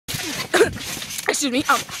excuse me.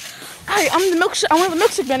 Hi, I'm one of the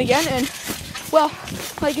milkshake men again, and well,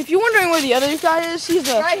 like if you're wondering where the other guy is, he's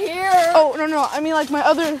right here. Oh no, I mean like my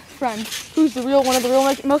other friend, who's one of the real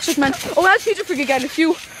milkshake men. Oh, that's Pizza Freak again. If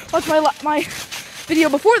you watched my video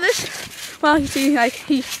before this, well, you see like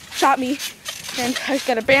he shot me, and I've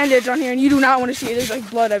got a bandage on here, and you do not want to see it. There's like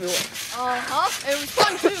blood everywhere. It was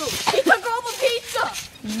fun too. He took all the pizza.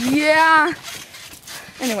 Yeah.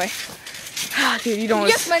 Anyway, dude, you don't. Can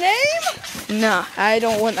you guess my name? Nah, I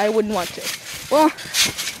wouldn't want to. Well,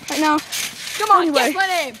 right now. Come on, anyway. guess my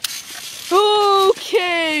name.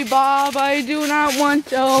 Okay, Bob, I do not want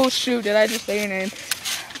to. Oh shoot, did I just say your name?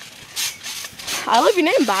 I love your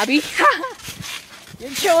name, Bobby.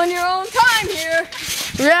 You're killing your own time here.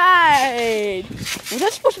 Right. Was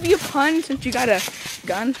that supposed to be a pun since you got a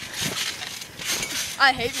gun?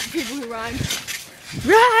 I hate people who rhyme.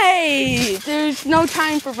 Right. There's no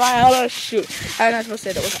time for violence. Oh shoot. I'm not supposed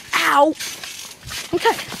to say that. Ow.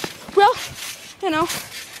 Okay. Well, you know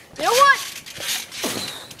what?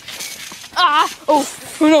 Oh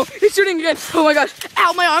no, he's shooting again. Oh my gosh.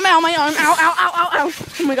 Ow, my arm, ow, my arm, ow, ow, ow, ow, ow.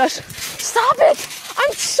 Oh my gosh. Stop it.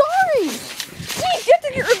 I'm sorry. Please get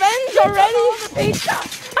to get revenge already.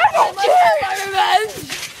 I don't care. My revenge.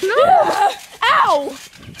 No. Ow.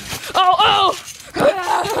 Oh.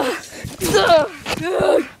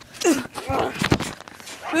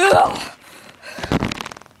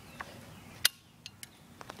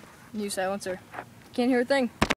 New silencer. Can't hear a thing.